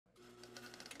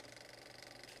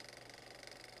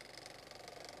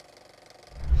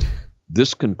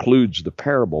This concludes the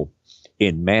parable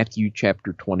in Matthew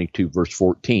chapter 22, verse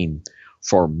 14.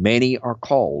 For many are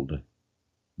called,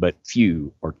 but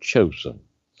few are chosen.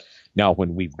 Now,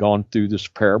 when we've gone through this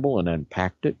parable and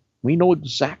unpacked it, we know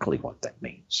exactly what that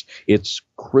means. It's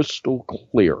crystal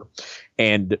clear.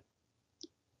 And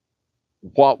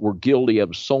what we're guilty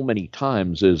of so many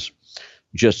times is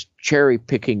just cherry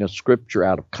picking a scripture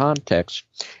out of context.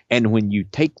 And when you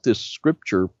take this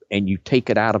scripture and you take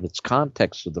it out of its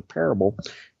context of the parable,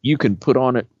 you can put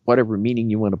on it whatever meaning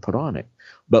you want to put on it.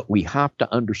 But we have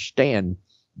to understand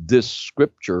this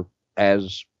scripture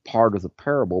as part of the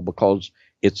parable, because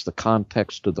it's the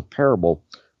context of the parable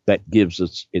that gives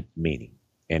its meaning.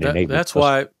 And that's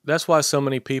why so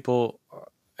many people,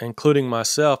 including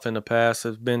myself in the past,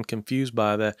 have been confused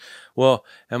by that. Well,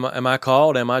 am I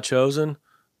called? Am I chosen?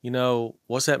 You know,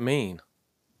 what's that mean?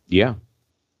 Yeah.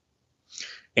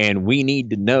 And we need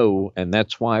to know, and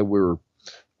that's why we're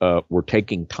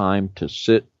taking time to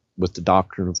sit with the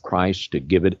doctrine of Christ, to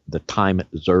give it the time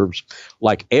it deserves.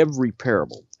 Like every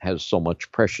parable has so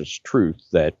much precious truth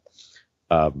that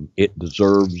it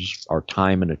deserves our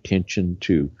time and attention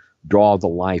to draw the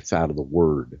life out of the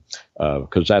Word,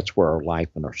 because that's where our life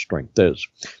and our strength is.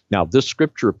 Now, this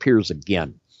scripture appears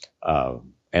again,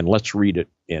 and let's read it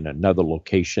in another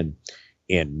location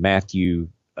in Matthew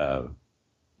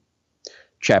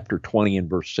chapter 20 and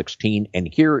verse 16. And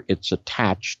here it's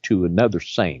attached to another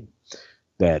saying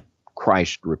that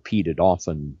Christ repeated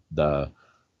often, the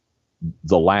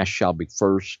last shall be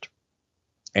first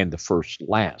and the first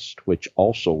last, which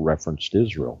also referenced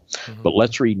Israel. Mm-hmm. But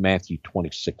let's read Matthew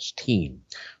 20:16.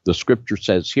 The scripture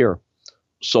says here,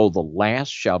 so the last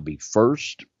shall be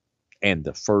first and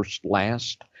the first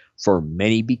last, for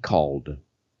many be called,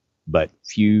 but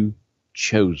few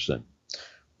chosen.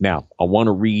 Now, I want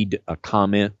to read a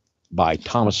comment by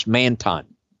Thomas Manton,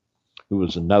 who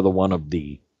was another one of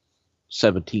the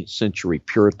 17th century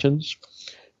Puritans.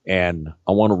 And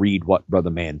I want to read what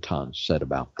Brother Manton said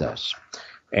about this.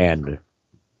 And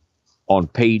on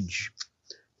page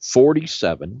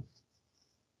 47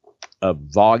 of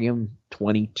volume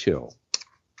 22,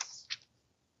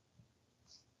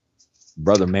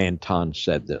 Brother Manton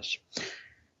said this.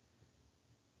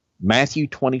 Matthew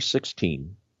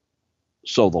 20:16,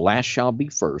 so the last shall be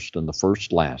first and the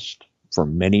first last, for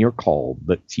many are called,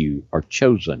 but few are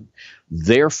chosen.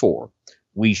 Therefore,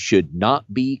 we should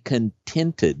not be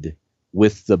contented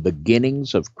with the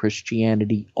beginnings of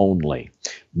Christianity only.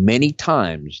 Many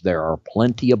times there are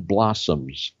plenty of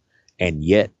blossoms and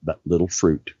yet but little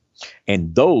fruit.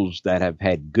 And those that have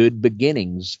had good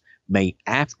beginnings may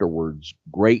afterwards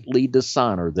greatly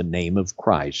dishonor the name of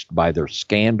Christ by their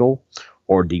scandal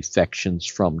or defections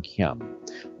from him.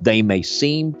 They may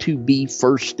seem to be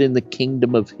first in the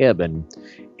kingdom of heaven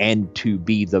and to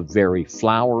be the very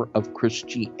flower of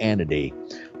Christianity,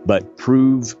 but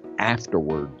prove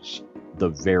afterwards the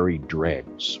very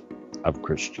dregs of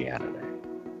Christianity.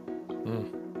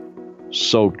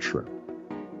 So true.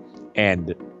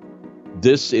 And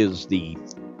this is the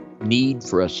need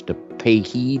for us to pay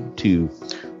heed to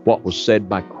what was said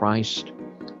by Christ.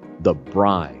 The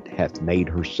bride hath made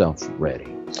herself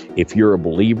ready. If you're a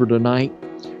believer tonight,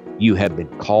 you have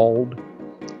been called,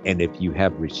 and if you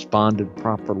have responded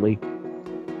properly,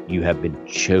 you have been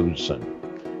chosen.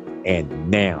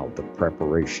 And now the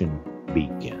preparation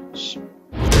begins.